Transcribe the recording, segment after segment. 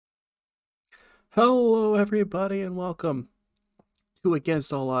Hello, everybody, and welcome to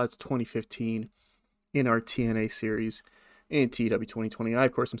Against All Odds 2015 in our TNA series in TEW 2020. I,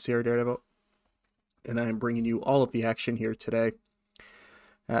 of course, am Sarah Daredevil, and I am bringing you all of the action here today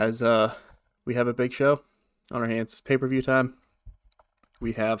as we have a big show on our hands. It's pay-per-view time.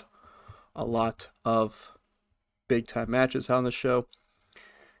 We have a lot of big-time matches on the show,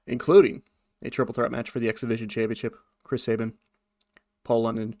 including a triple threat match for the X Division Championship. Chris Sabin, Paul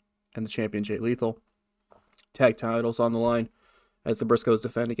London, and the champion Jay Lethal. Tag titles on the line as the Briscoes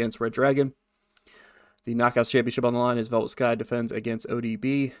defend against Red Dragon. The Knockouts Championship on the line as Velvet Sky defends against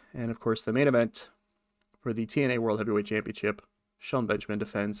ODB. And of course, the main event for the TNA World Heavyweight Championship, Shelton Benjamin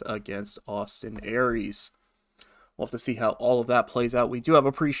defends against Austin Aries. We'll have to see how all of that plays out. We do have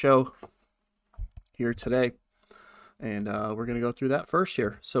a pre-show here today, and we're going to go through that first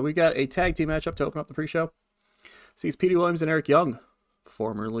here. So we got a tag team matchup to open up the pre-show. Sees Petey Williams and Eric Young,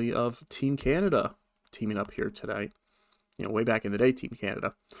 formerly of Team Canada, teaming up here tonight. You know, way back in the day, Team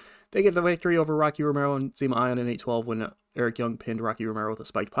Canada. They get the victory over Rocky Romero and Zema Ion in 8-12 when Eric Young pinned Rocky Romero with a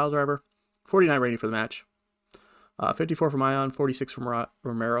spiked piledriver. 49 rating for the match. 54 from Ion, 46 from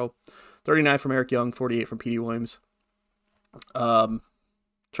Romero, 39 from Eric Young, 48 from Petey Williams. Trying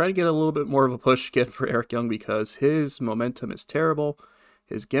to get a little bit more of a push again for Eric Young because his momentum is terrible.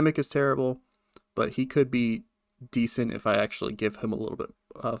 His gimmick is terrible. But he could be decent if I actually give him a little bit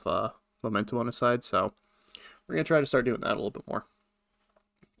of momentum on his side. So we're going to try to start doing that a little bit more.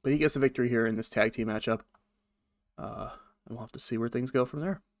 But he gets the victory here in this tag team matchup. And we'll have to see where things go from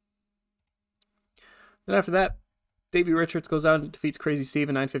there. Then after that, Davey Richards goes out and defeats Crazy Steve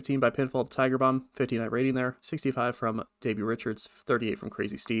in 9:15 by pinfall to Tiger Bomb. 59 rating there. 65 from Davey Richards. 38 from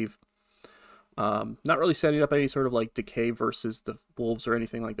Crazy Steve. Not really setting up any sort of like Decay versus the Wolves or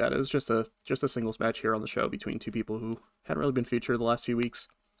anything like that. It was just a singles match here on the show between two people who hadn't really been featured the last few weeks.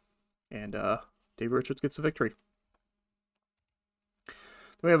 And Davey Richards gets the victory.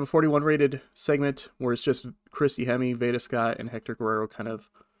 Then we have a 41 rated segment where it's just Christy Hemme, Veda Scott, and Hector Guerrero kind of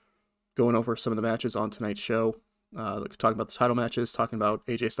going over some of the matches on tonight's show. Talking about the title matches, talking about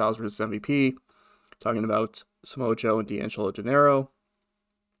AJ Styles versus MVP, talking about Samoa Joe and D'Angelo Dinero,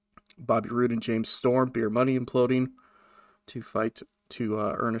 Bobby Roode and James Storm, Beer Money imploding to fight to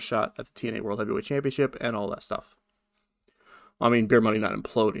earn a shot at the TNA World Heavyweight Championship and all that stuff. I mean, Beer Money not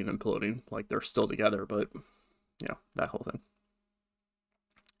imploding, like they're still together, but, you know, that whole thing.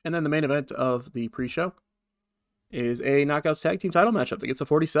 And then the main event of the pre-show is a Knockouts Tag Team title matchup that gets a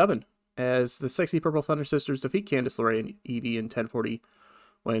 47 as the Sexy Purple Thunder Sisters defeat Candice LeRae and Evie in 10:40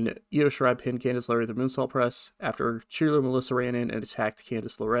 when Io Shirai pinned Candice LeRae with the moonsault press after cheerleader Melissa ran in and attacked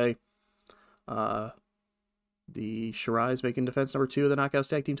Candice LeRae. The Shirai's making defense number 2 of the Knockouts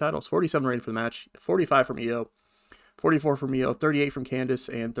Tag Team titles. 47 rated for the match, 45 from Io, 44 from Io, 38 from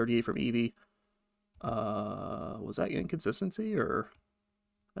Candice, and 38 from Evie. Was that inconsistency or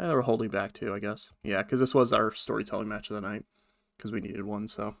they were holding back too, I guess. Yeah, because this was our storytelling match of the night because we needed one.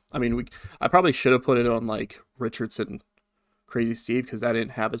 So I mean, I probably should have put it on like Richardson, Crazy Steve because that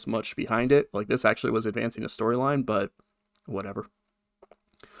didn't have as much behind it. Like this actually was advancing a storyline, but whatever.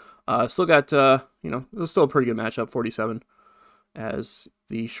 Still got it was still a pretty good matchup, 47, as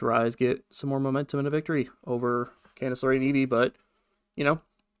the Shirai's get some more momentum and a victory over Candice LeRae and Evie. But you know,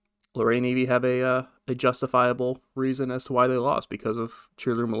 LeRae and Evie have a justifiable reason as to why they lost because of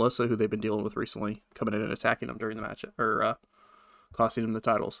cheerleader Melissa, who they've been dealing with recently, coming in and attacking them during the match or costing them the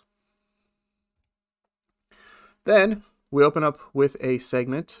titles. Then we open up with a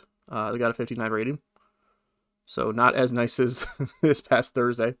segment. They got a 59 rating, so not as nice as this past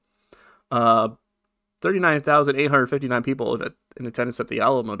Thursday. 39,859 people in attendance at the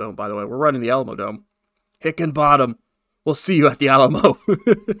Alamo Dome, by the way. We're running the Alamo Dome. Hickenbottom. We'll see you at the Alamo.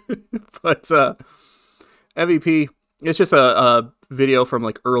 But MVP, it's just a video from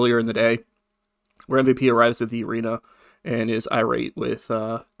like earlier in the day where MVP arrives at the arena and is irate with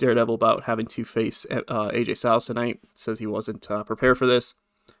Daredevil about having to face AJ Styles tonight. Says he wasn't prepared for this,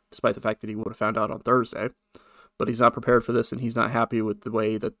 despite the fact that he would have found out on Thursday. But he's not prepared for this, and he's not happy with the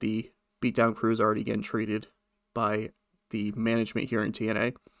way that the Beatdown crew is already getting treated by the management here in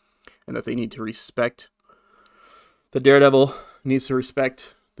TNA, and that they need to respect the Daredevil needs to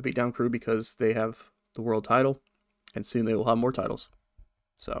respect the Beatdown crew because they have the world title, and soon they will have more titles.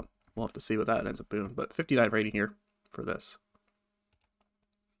 So we'll have to see what that ends up doing. But 59 rating here for this.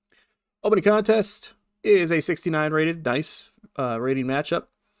 Opening contest is a 69 rated, nice rating matchup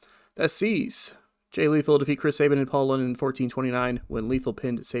that sees Jay Lethal defeat Chris Sabin and Paul London in 14:29 when Lethal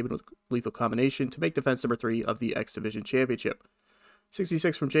pinned Sabin with lethal combination to make defense number 3 of the X Division Championship.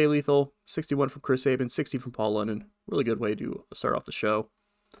 66 from Jay Lethal, 61 from Chris Sabin, 60 from Paul London. Really good way to start off the show.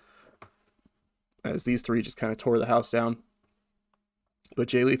 as these three just kind of tore the house down. But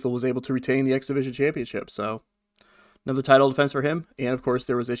Jay Lethal was able to retain the X Division Championship, so another title defense for him. And of course,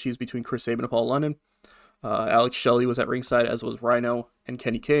 there was issues between Chris Sabin and Paul London. Alex Shelley was at ringside, as was Rhino and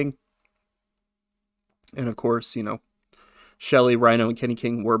Kenny King. And of course, you know, Shelley, Rhino, and Kenny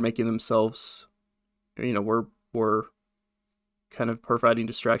King were making themselves, you know, were kind of providing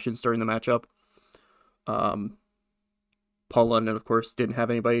distractions during the matchup. Paul London, of course, didn't have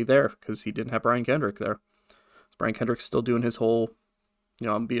anybody there because he didn't have Brian Kendrick there. Brian Kendrick's still doing his whole, you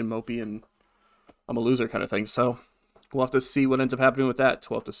know, I'm being mopey and I'm a loser kind of thing. So we'll have to see what ends up happening with that.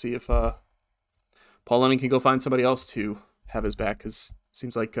 We'll have to see if Paul London can go find somebody else to have his back, because it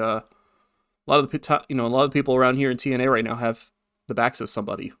seems like a lot of the people around here in TNA right now have the backs of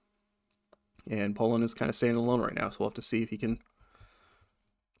somebody, and Paul London is kind of standing alone right now. So we'll have to see if he can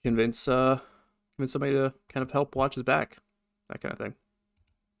convince somebody to kind of help watch his back, that kind of thing.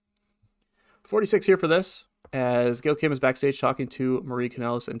 46 here for this, as Gail Kim is backstage talking to Marie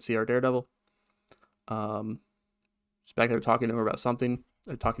Kanellis and CR Daredevil. She's back there talking to them about something.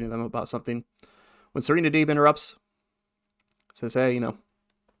 When Serena Deeb interrupts, says, "Hey, you know,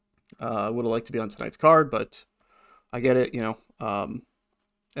 I would have liked to be on tonight's card, but I get it, you know." And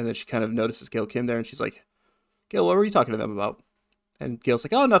then she kind of notices Gail Kim there, and she's like, "Gail, what were you talking to them about?" And Gail's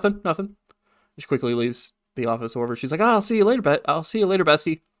like, "Oh, nothing. She quickly leaves the office over. She's like, "Oh, I'll see you later,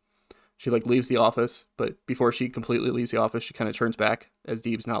 bestie." She like leaves the office, but before she completely leaves the office, she kind of turns back as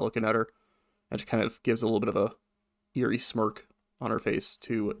Deeb's not looking at her, and just kind of gives a little bit of a eerie smirk on her face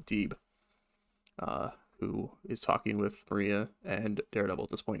to Deeb, who is talking with Maria and Daredevil at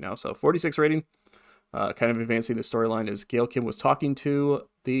this point now. So 46 rating, kind of advancing the storyline is Gail Kim was talking to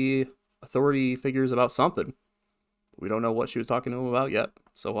the authority figures about something. We don't know what she was talking to them about yet,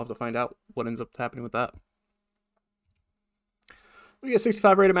 so we'll have to find out what ends up happening with that. We get a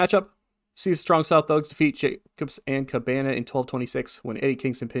 65 rated matchup. Sees Strong South Thugs defeat Jacobs and Cabana in 12:26 when Eddie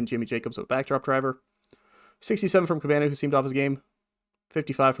Kingston pinned Jimmy Jacobs with a backdrop driver. 67 from Cabana, who seemed off his game.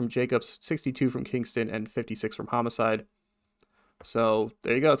 55 from Jacobs, 62 from Kingston, and 56 from Homicide. So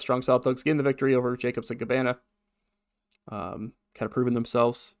there you go. Strong South Thugs getting the victory over Jacobs and Cabana. Kind of proving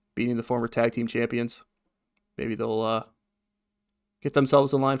themselves, beating the former tag team champions. Maybe they'll get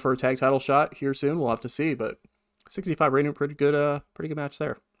themselves in line for a tag title shot here soon. We'll have to see, but 65 rating, pretty good match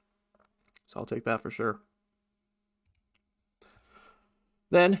there. So I'll take that for sure.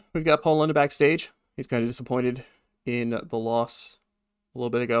 Then we've got Paul London backstage. He's kind of disappointed in the loss a little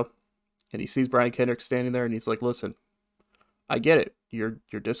bit ago, and he sees Brian Kendrick standing there, and he's like, "Listen, I get it. You're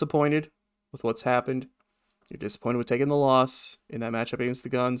disappointed with what's happened. You're disappointed with taking the loss in that matchup against the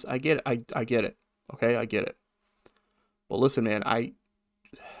Guns. I get it. I get it. Okay, I get it. But listen, man, I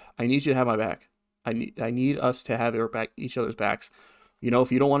need you to have my back. I need us to have each other's backs. You know,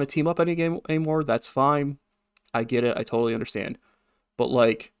 if you don't want to team up any game anymore, that's fine. I get it. I totally understand. But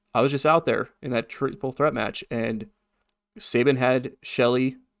like, I was just out there in that triple threat match, and Sabin had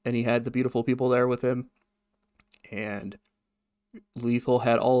Shelley, and he had the beautiful people there with him, and Lethal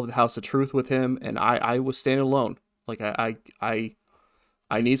had all of the House of Truth with him, and I was standing alone. Like I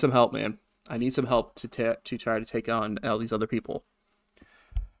need some help, man. I need some help to try to take on all these other people."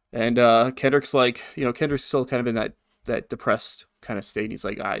 And Kendrick's like, you know, Kendrick's still kind of in that depressed kind of state. He's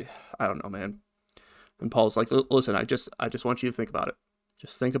like, I don't know, man. And Paul's like, "Listen, I just want you to think about it.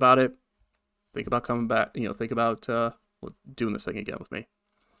 Just think about it. Think about coming back. You know, think about doing this thing again with me."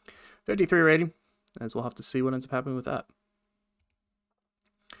 53 rating, as we'll have to see what ends up happening with that.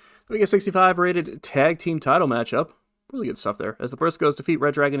 We get 65 rated tag team title matchup. Really good stuff there. As the Briscoes defeat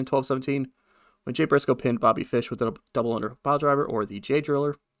Red Dragon in 12:17 when Jay Briscoe pinned Bobby Fish with a double under pile driver, or the J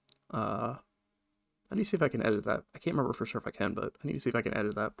Driller. I need to see if I can edit that. I can't remember for sure if I can, but I need to see if I can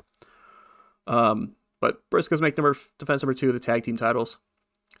edit that. But Briscoes make defense number 2 of the tag team titles.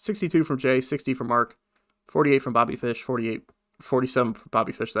 62 from Jay, 60 from Mark, 48 from Bobby Fish, 47 from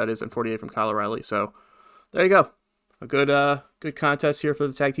Bobby Fish, that is, and 48 from Kyle O'Reilly. So there you go. A good contest here for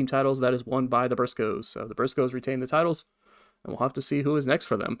the tag team titles. That is won by the Briscoes. So the Briscoes retain the titles, and we'll have to see who is next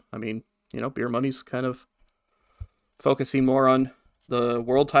for them. I mean, you know, Beer Money's kind of focusing more on the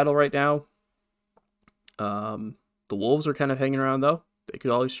world title right now. The Wolves are kind of hanging around, though. They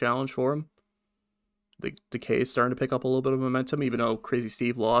could always challenge for them. The Decay is starting to pick up a little bit of momentum, even though Crazy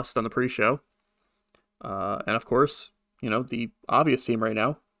Steve lost on the pre-show. And of course, you know, the obvious team right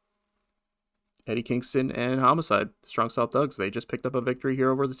now, Eddie Kingston and Homicide, the Strong South Thugs. They just picked up a victory here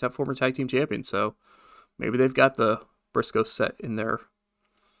over the former tag team champions. So maybe they've got the Briscoe set in their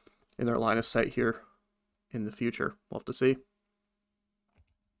line of sight here in the future. We'll have to see.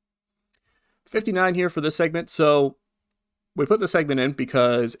 59 here for this segment. So we put the segment in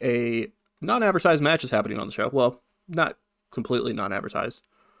because a non-advertised match is happening on the show. Well, not completely non-advertised.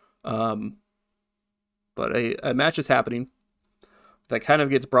 But a match is happening that kind of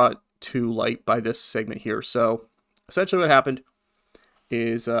gets brought to light by this segment here. So essentially what happened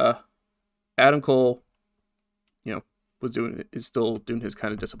is Adam Cole, is still doing his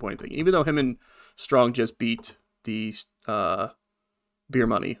kind of disappointing thing. Even though him and Strong just beat the Beer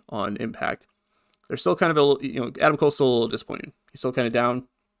Money on Impact, they're still kind of Adam Cole's still a little disappointed. He's still kind of down.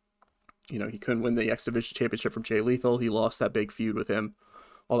 He couldn't win the X Division Championship from Jay Lethal. He lost that big feud with him,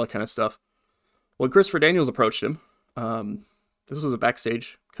 all that kind of stuff. When Christopher Daniels approached him, this was a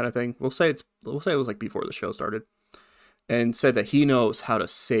backstage kind of thing. We'll say it was like before the show started, and said that he knows how to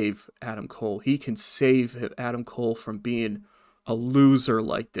save Adam Cole. He can save Adam Cole from being a loser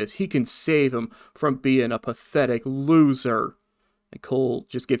like this. He can save him from being a pathetic loser. And Cole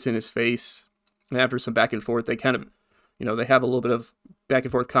just gets in his face, and after some back and forth, they kind of, they have a little bit of back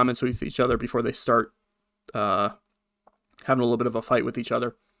and forth comments with each other before they start having a little bit of a fight with each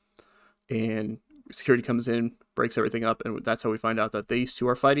other. And security comes in, breaks everything up, and that's how we find out that these two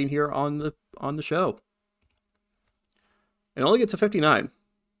are fighting here on the show. And only gets to 59.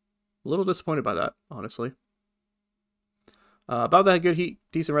 A little disappointed by that, honestly. About that good heat,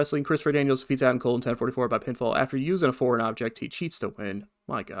 decent wrestling. Christopher Daniels defeats Adam Cole in 10:44 by pinfall. After using a foreign object, he cheats to win.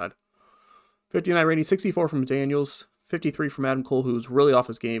 My God. 59 rating, 64 from Daniels, 53 from Adam Cole, who's really off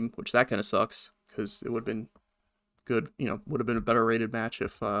his game, which that kind of sucks, because it would have been good, would have been a better rated match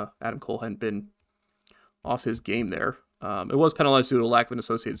if Adam Cole hadn't been off his game there. It was penalized due to a lack of an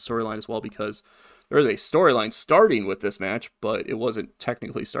associated storyline as well, because there is a storyline starting with this match, but it wasn't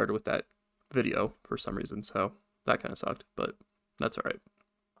technically started with that video for some reason, so that kind of sucked, but that's all right.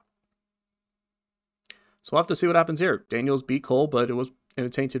 So we'll have to see what happens here. Daniels beat Cole, but it was in a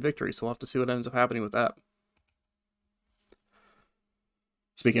tainted victory, so we'll have to see what ends up happening with that.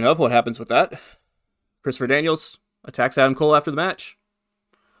 Speaking of what happens with that, Christopher Daniels attacks Adam Cole after the match,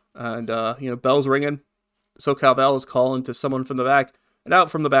 and bell's ringing. SoCal Bell is calling to someone from the back, and out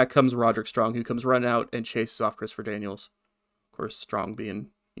from the back comes Roderick Strong, who comes running out and chases off Christopher Daniels. Of course, Strong being,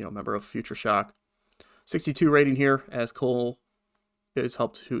 a member of Future Shock. 62 rating here, as Cole is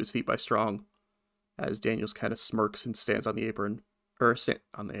helped to his feet by Strong, as Daniels kind of smirks and stands on the apron,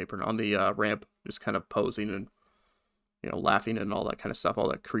 on the ramp, just kind of posing and, laughing and all that kind of stuff, all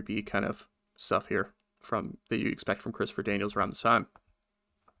that creepy kind of stuff here that you expect from Christopher Daniels around this time.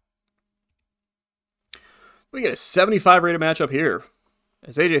 We get a 75 rated matchup here,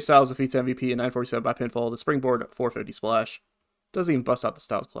 as AJ Styles defeats MVP in 9:47 by pinfall. The springboard 450 splash. Doesn't even bust out the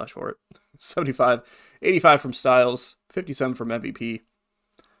Styles Clash for it. 75, 85 from Styles, 57 from MVP.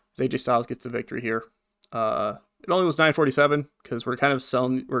 As AJ Styles gets the victory here. It only was 9:47 because we're kind of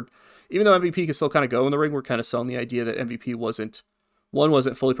selling. Even though MVP can still kind of go in the ring, we're kind of selling the idea that MVP wasn't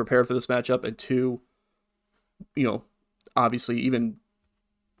fully prepared for this matchup, and two, obviously even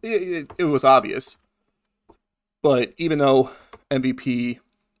it was obvious. But even though MVP,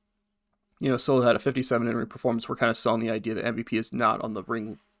 still had a 57 in-ring performance, we're kind of selling the idea that MVP is not on the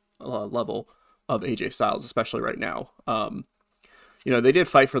ring level of AJ Styles, especially right now. They did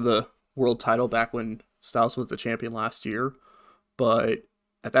fight for the world title back when Styles was the champion last year, but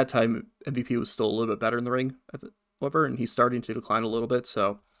at that time, MVP was still a little bit better in the ring, and he's starting to decline a little bit.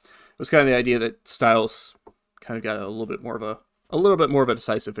 So it was kind of the idea that Styles kind of got a little bit more of a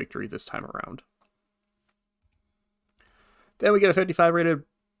decisive victory this time around. Then we get a 55 rated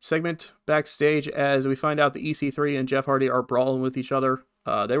segment backstage as we find out the EC3 and Jeff Hardy are brawling with each other.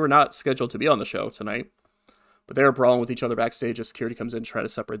 They were not scheduled to be on the show tonight, but they were brawling with each other backstage as security comes in to try to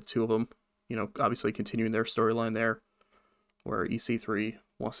separate the two of them. Obviously continuing their storyline there, where EC3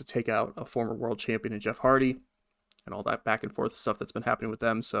 wants to take out a former world champion in Jeff Hardy and all that back and forth stuff that's been happening with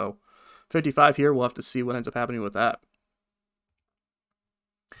them. So 55 here, we'll have to see what ends up happening with that.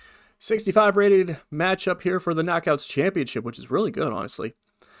 65 rated matchup here for the Knockouts Championship, which is really good, honestly.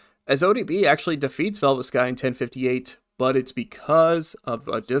 As ODB actually defeats Velvet Sky in 10:58, but it's because of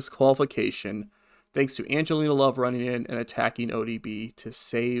a disqualification, thanks to Angelina Love running in and attacking ODB to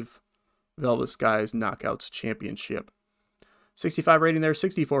save Velvet Sky's Knockouts Championship. 65 rating there,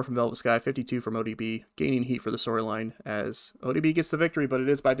 64 from Velvet Sky, 52 from ODB, gaining heat for the storyline as ODB gets the victory, but it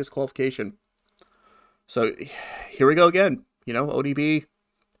is by disqualification. So here we go again. ODB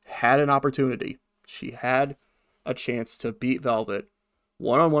had an opportunity. She had a chance to beat Velvet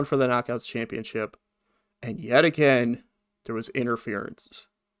one-on-one for the Knockouts Championship, and yet again, there was interference.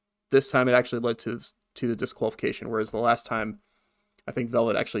 This time it actually led to the disqualification, whereas the last time, I think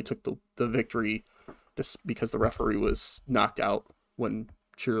Velvet actually took the victory just because the referee was knocked out when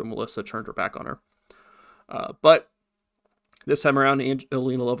Cheerleader Melissa turned her back on her. But This time around,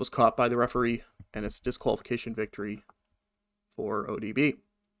 Angelina Love was caught by the referee, and it's a disqualification victory for ODB.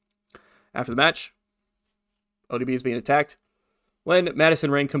 After the match, ODB is being attacked when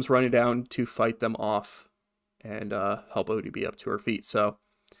Madison Rayne comes running down to fight them off and help ODB up to her feet. So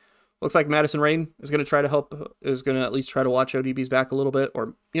looks like Madison Rayne is going to try to help, is going to at least try to watch ODB's back a little bit,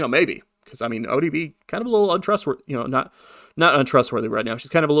 or, maybe. Because, ODB kind of a little untrustworthy, not untrustworthy right now. She's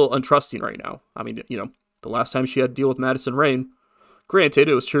kind of a little untrusting right now. The last time she had to deal with Madison Rayne, granted,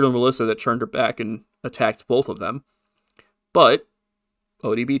 it was Cheerleader Melissa that turned her back and attacked both of them. But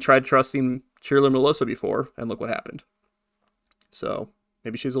ODB tried trusting Cheerleader Melissa before, and look what happened. So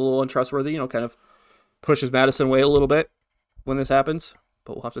maybe she's a little untrustworthy, kind of pushes Madison away a little bit when this happens.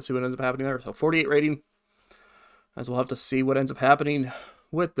 But we'll have to see what ends up happening there. So 48 rating, as we'll have to see what ends up happening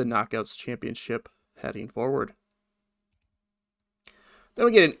with the Knockouts Championship heading forward. Then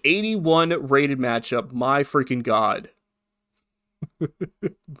we get an 81 rated matchup. My freaking God.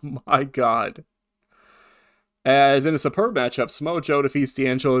 My God. As in a superb matchup, Samoa Joe defeats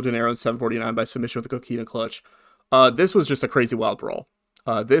D'Angelo Dinero in 7:49 by submission with the Coquina Clutch. This was just a crazy wild brawl.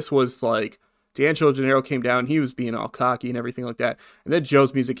 This was like D'Angelo Dinero came down. He was being all cocky and everything like that. And then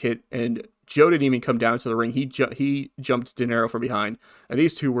Joe's music hit, and Joe didn't even come down to the ring. He jumped Dinero from behind. And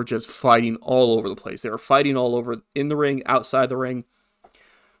these two were just fighting all over the place. They were fighting all over in the ring, outside the ring.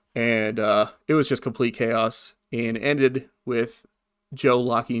 And it was just complete chaos. And ended with Joe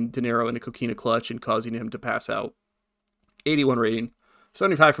locking Dinero in a Coquina Clutch and causing him to pass out. 81 rating.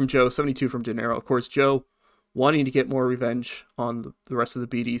 75 from Joe, 72 from Dinero. Of course, Joe wanting to get more revenge on the rest of the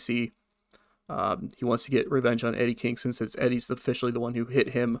BDC. He wants to get revenge on Eddie Kingston, since Eddie's officially the one who hit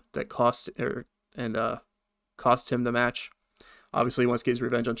him that cost him the match. Obviously, he wants to get his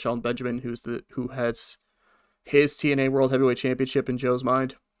revenge on Shelton Benjamin, who has his TNA World Heavyweight Championship in Joe's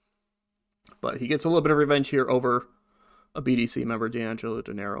mind. But he gets a little bit of revenge here over a BDC member, D'Angelo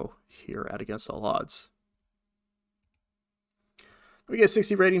Dinero, here at Against All Odds. We get a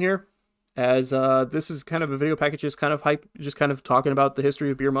 60 rating here, as this is kind of a video package, just kind of hype, just kind of talking about the history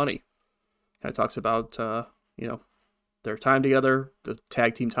of Beer Money. Kind of talks about, their time together, the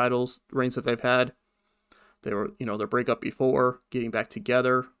tag team titles, reigns that they've had. They were, their breakup before, getting back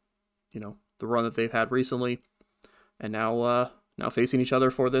together, the run that they've had recently, and now facing each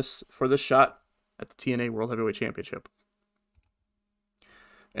other for this shot at the TNA World Heavyweight Championship.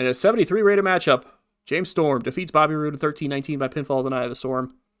 In a 73 rated matchup, James Storm defeats Bobby Roode in 13-19 by pinfall the Night of the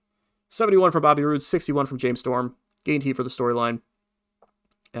Storm. 71 from Bobby Roode, 61 from James Storm. Gained heat for the storyline,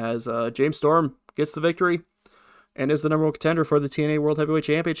 as James Storm gets the victory and is the number one contender for the TNA World Heavyweight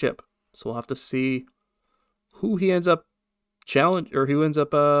Championship. So we'll have to see who he ends up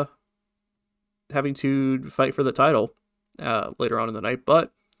having to fight for the title later on in the night.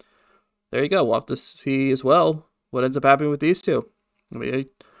 But there you go. We'll have to see as well what ends up happening with these two.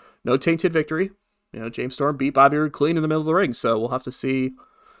 No tainted victory. James Storm beat Bobby Roode clean in the middle of the ring. So we'll have to see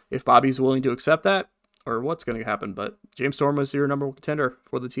if Bobby's willing to accept that, or what's going to happen. But James Storm was your number one contender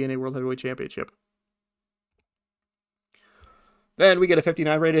for the TNA World Heavyweight Championship. Then we get a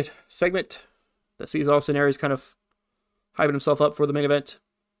 59 rated segment that sees Austin Aries kind of hyping himself up for the main event,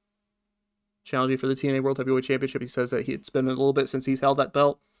 challenging for the TNA World Heavyweight Championship. He says that it's been a little bit since he's held that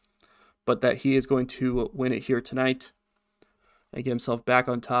belt, but that he is going to win it here tonight and get himself back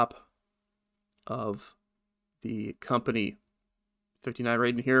on top of the company. 59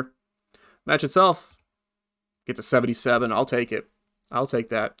 rating here. Match itself gets a 77. I'll take it. I'll take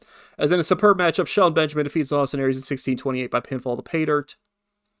that. As in a superb matchup, Shelton Benjamin defeats Austin Aries in 16-28 by pinfall the Pay Dirt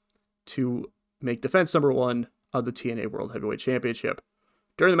to make defense number one of the TNA World Heavyweight Championship.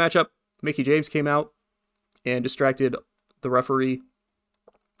 During the matchup, Mickie James came out and distracted the referee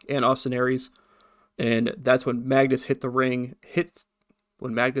and Austin Aries, and that's when Magnus hit the ring.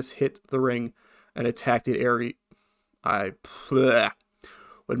 When Magnus hit the ring and attacked Aries.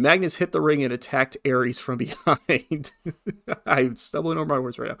 When Magnus hit the ring and attacked Aries from behind. I'm stumbling over my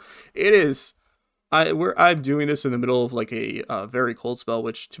words right now. I'm doing this in the middle of like a very cold spell,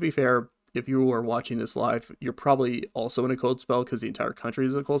 which, to be fair, if you are watching this live, you're probably also in a cold spell because the entire country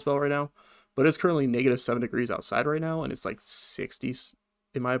is in a cold spell right now. But it's currently -7 degrees outside right now, and it's like 60s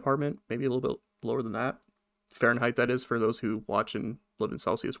in my apartment, maybe a little bit lower than that. Fahrenheit, that is, for those who watch and live in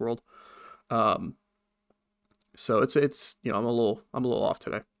Celsius world. So it's I'm a little off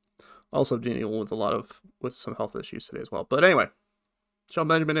today. Also dealing with some health issues today as well. But anyway, Shelton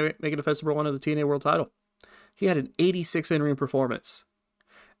Benjamin making defense number one of the TNA World Title. He had an 86 in-ring performance,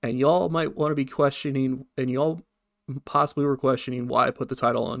 and y'all might want to be questioning, and y'all possibly were questioning why I put the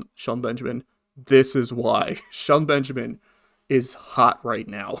title on Shelton Benjamin. This is why. Shelton Benjamin is hot right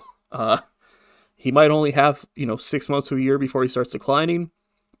now. He might only have, 6 months to a year before he starts declining,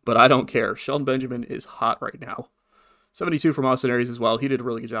 but I don't care. Shelton Benjamin is hot right now. 72 from Austin Aries as well. He did a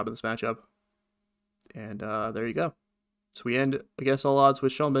really good job in this matchup. And there you go. So we end against all odds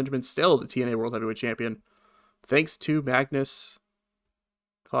with Shelton Benjamin still the TNA World Heavyweight Champion, thanks to Magnus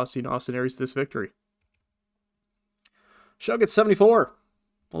costing Austin Aries this victory. Show gets 74.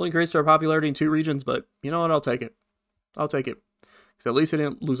 Only increased our popularity in 2 regions, but you know what? I'll take it. I'll take it. Because at least it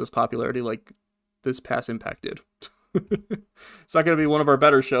didn't lose its popularity like this past Impact did. It's not going to be one of our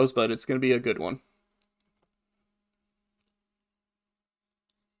better shows, but it's going to be a good one.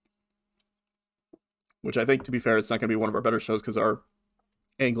 Which I think, to be fair, it's not going to be one of our better shows because our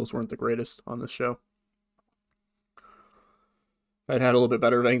angles weren't the greatest on this show. If I'd had a little bit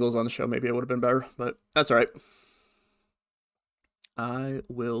better of angles on the show, maybe it would have been better, but that's all right. I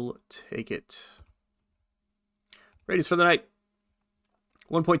will take it. Ratings for the night.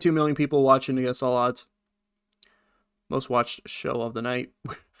 1.2 million people watching against all odds. Most watched show of the night.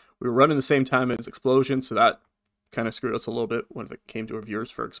 We were running the same time as Explosion, so that kind of screwed us a little bit when it came to our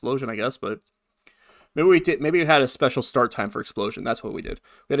viewers for Explosion, I guess, but maybe we had a special start time for Explosion. That's what we did.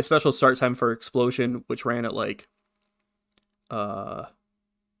 We had a special start time for Explosion, which ran at like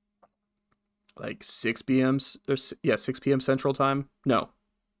 6 p.m. 6 p.m. Central Time. No,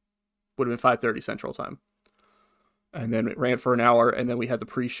 would have been 5:30 Central Time. And then it ran for an hour, and then we had the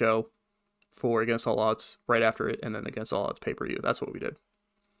pre-show for Against All Odds right after it, and then Against All Odds pay-per-view. That's what we did.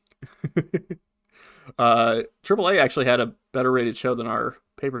 AAA actually had a better rated show than our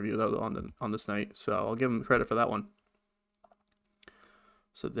pay-per-view though on this night, so I'll give them credit for that one.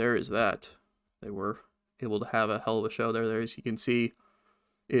 So there is that. They were able to have a hell of a show there. There, as you can see,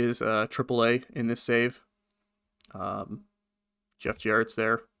 is AAA in this save. Jeff Jarrett's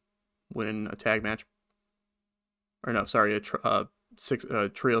there, winning a tag match. Or no, sorry, a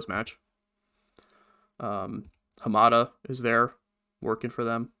trios match. Hamada is there, working for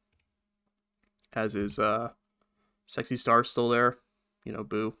them. As is Sexy Star still there. You know,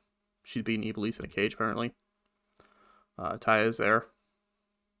 Boo. She's beating Ivelisse in a cage, apparently. Taya is there.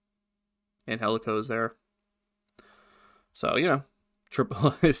 And Helico is there. So, you know,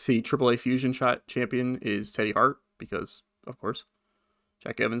 the AAA Fusion champion is Teddy Hart, because, of course,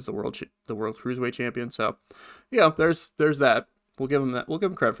 Jack Evans, the world Cruiserweight champion. So, yeah, there's that. We'll give him that. We'll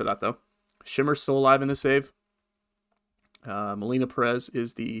give him credit for that, though. Shimmer's still alive in the save. Melina Perez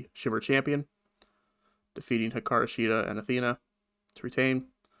is the Shimmer champion, defeating Hikaru Shida and Athena to retain.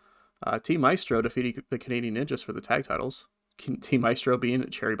 Team Maestro defeating the Canadian Ninjas for the tag titles. Team Maestro being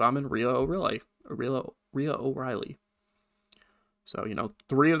Cherry Bomb and Rhea O'Reilly. So, you know,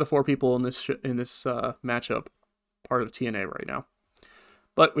 3 of the 4 people in this matchup part of TNA right now.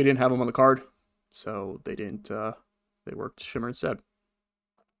 But we didn't have them on the card, so they didn't. They worked Shimmer instead.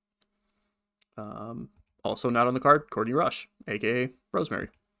 Also not on the card, Courtney Rush, aka Rosemary.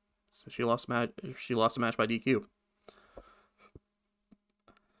 So she lost a match by DQ.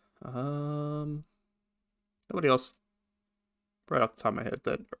 Nobody else right off the top of my head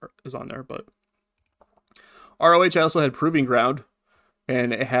that is on there, but ROH also had Proving Ground,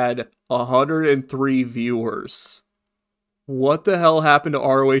 and it had 103 viewers. What the hell happened to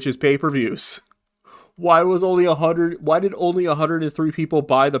ROH's pay-per-views? Why did only 103 people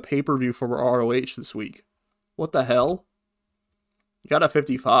buy the pay-per-view from ROH this week? What the hell? You got a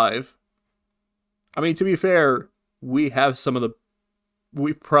 55. I mean, to be fair, we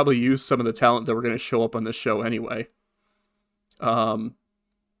probably used some of the talent that were going to show up on this show anyway. The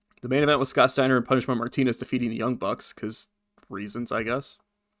main event was Scott Steiner and Punishment Martinez defeating the Young Bucks, because reasons, I guess.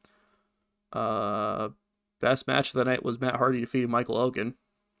 Best match of the night was Matt Hardy defeating Michael Elgin.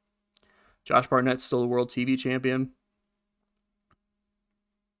 Josh Barnett's still the World TV Champion.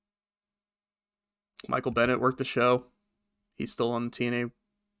 Michael Bennett worked the show. He's still on the TNA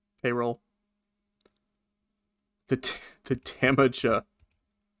payroll. The Damaja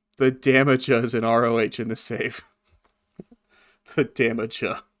is in ROH in the save. The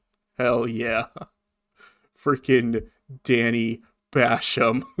Damaja. Hell yeah. Freaking Danny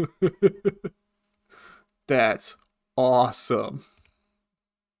Basham. That's awesome.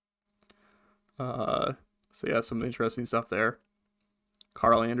 So yeah, some interesting stuff there.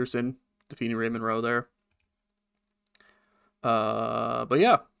 Carl Anderson defeating Raymond Rowe there. But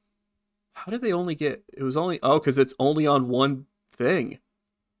yeah. How did they only get... It was only... Oh, because it's only on one thing.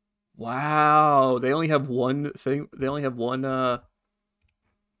 Wow. They only have one thing. They only have one... I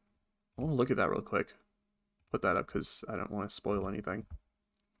want to look at that real quick. Put that up because I don't want to spoil anything.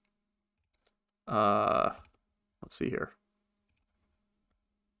 Let's see here.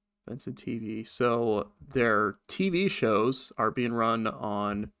 Benson TV. So their TV shows are being run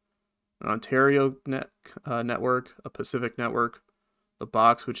on an Ontario network, a Pacific network, the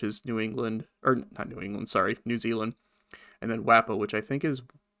Box, which is New England, or not New England, sorry, New Zealand, and then WAPA, which I think is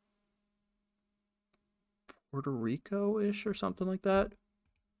Puerto Rico-ish or something like that.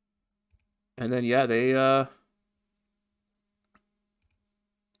 And then, yeah, they, I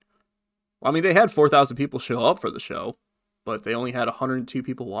mean, they had 4,000 people show up for the show, but they only had 102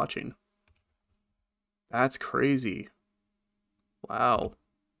 people watching. That's crazy. Wow.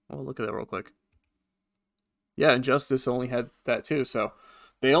 Well, look at that real quick. Yeah, Injustice only had that too, so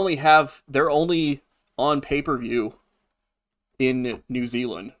they're only on pay-per-view in New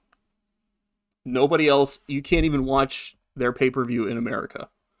Zealand. Nobody else, you can't even watch their pay-per-view in America.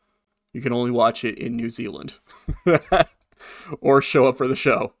 You can only watch it in New Zealand. Or show up for the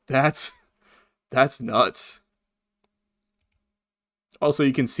show. That's nuts. Also,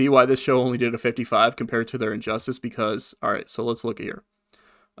 you can see why this show only did a 55 compared to their Injustice because, all right, so let's look here.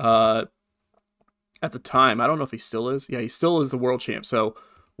 At the time, I don't know if he still is. Yeah, he still is the world champ. So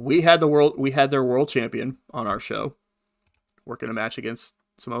we had their world champion on our show, working a match against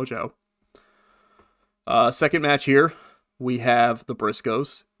Samoa Joe. Second match here, we have the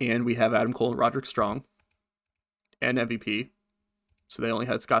Briscoes, and we have Adam Cole and Roderick Strong, and MVP. So they only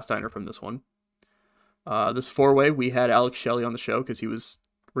had Scott Steiner from this one. This four-way, we had Alex Shelley on the show because he was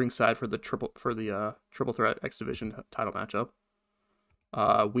ringside for the triple threat X Division title matchup.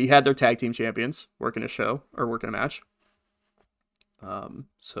 We had their tag team champions working a match.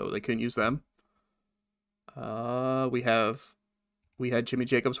 So they couldn't use them. We had Jimmy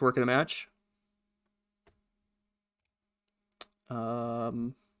Jacobs working a match.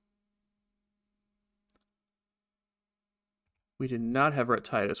 We did not have Rhett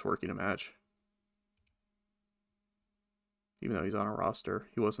Titus working a match. Even though he's on our roster,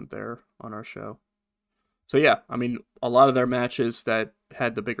 he wasn't there on our show. So yeah, I mean, a lot of their matches that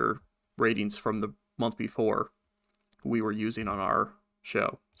had the bigger ratings from the month before, we were using on our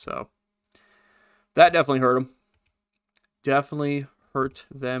show. So that definitely hurt them. Definitely hurt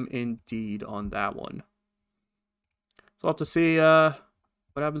them indeed on that one. So we'll have to see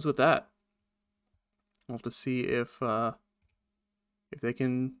what happens with that. We'll have to see if they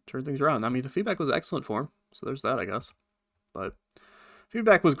can turn things around. I mean, the feedback was excellent for him, so there's that, I guess. But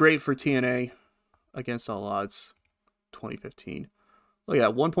feedback was great for TNA Against All Odds 2015. Look at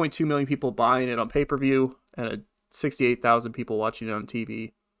that, 1.2 million people buying it on pay-per-view and 68,000 people watching it on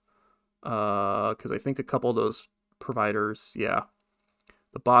TV. Because I think a couple of those providers, yeah.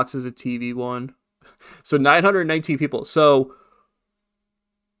 The Box is a TV one. So 919 people. So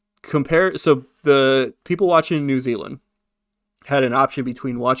the people watching in New Zealand had an option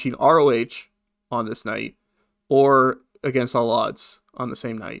between watching ROH on this night or Against All Odds on the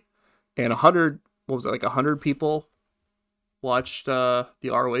same night. And 100 people watched the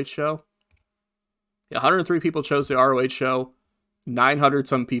ROH show. Yeah, 103 people chose the ROH show.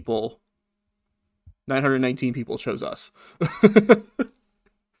 919 people chose us.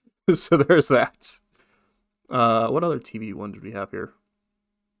 So there's that. What other TV one did we have here?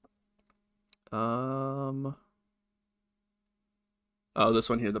 Oh, this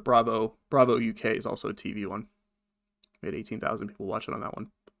one here, the Bravo UK is also a TV one. We had 18,000 people watching on that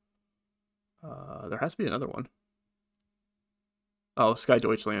one. There has to be another one. Oh, Sky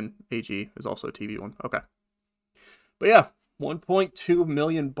Deutschland AG is also a TV one. Okay. But yeah, 1.2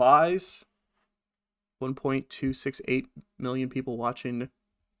 million buys. 1.268 million people watching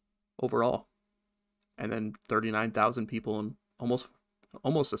overall. And then 39,000 people and almost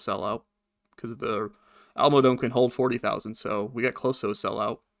a sellout because the Alamo Dome can hold 40,000. So we got close to a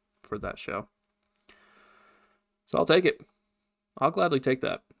sellout for that show. So I'll take it. I'll gladly take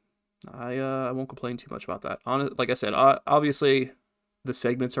that. I won't complain too much about that. Like I said, obviously the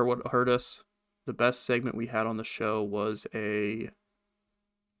segments are what hurt us. The best segment we had on the show was the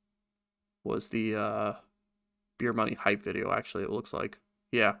beer money hype video. Actually, it looks like,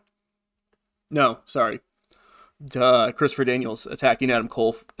 yeah. No, sorry. Christopher Daniels attacking Adam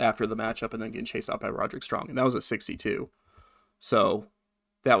Cole after the matchup and then getting chased out by Roderick Strong, and that was at 62. So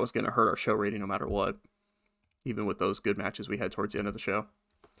that was going to hurt our show rating no matter what, even with those good matches we had towards the end of the show.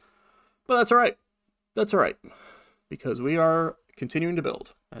 But that's all right. That's all right. Because we are continuing to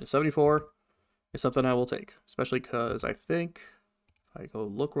build. And a 74 is something I will take. Especially because I think, if I go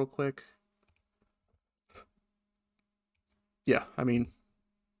look real quick. Yeah, I mean,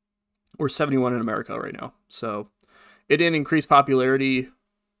 we're 71 in America right now. So it didn't increase popularity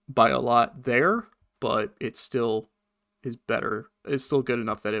by a lot there, but it still is better. It's still good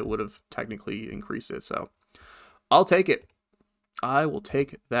enough that it would have technically increased it. So I'll take it. I will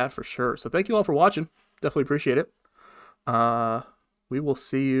take that for sure. So thank you all for watching. Definitely appreciate it. we will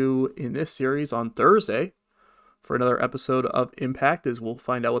see you in this series on Thursday for another episode of Impact, as we'll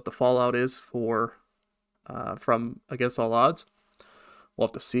find out what the fallout is for from Against All Odds. We'll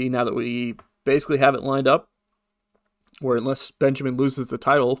have to see now that we basically have it lined up, where unless Benjamin loses the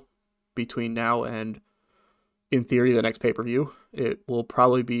title between now and, in theory, the next pay-per-view, it will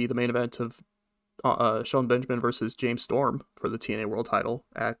probably be the main event of Shelton Benjamin versus James Storm for the TNA World title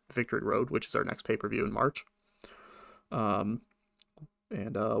at Victory Road, which is our next pay-per-view in March.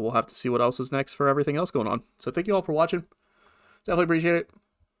 And we'll have to see what else is next for everything else going on. So thank you all for watching. Definitely appreciate it.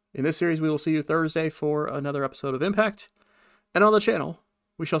 In this series, we will see you Thursday for another episode of Impact. And on the channel,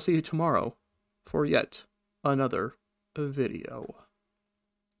 we shall see you tomorrow for yet another video.